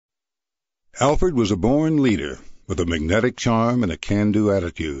Alfred was a born leader with a magnetic charm and a can-do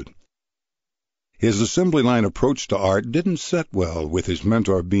attitude. His assembly line approach to art didn't set well with his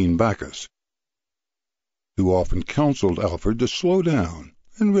mentor Bean Backus, who often counseled Alfred to slow down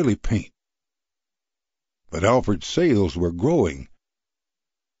and really paint. But Alfred's sales were growing.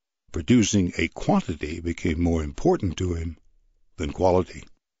 Producing a quantity became more important to him than quality.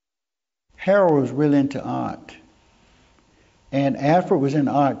 Harold was really into art. And Alfred was into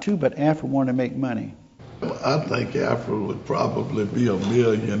art too, but Alfred wanted to make money. I think Alfred would probably be a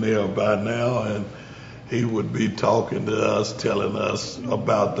millionaire by now, and he would be talking to us, telling us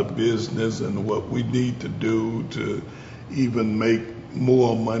about the business and what we need to do to even make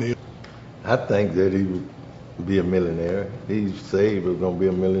more money. I think that he would be a millionaire. He said he was going to be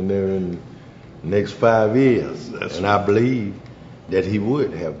a millionaire in the next 5 years. And I believe that he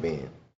would have been.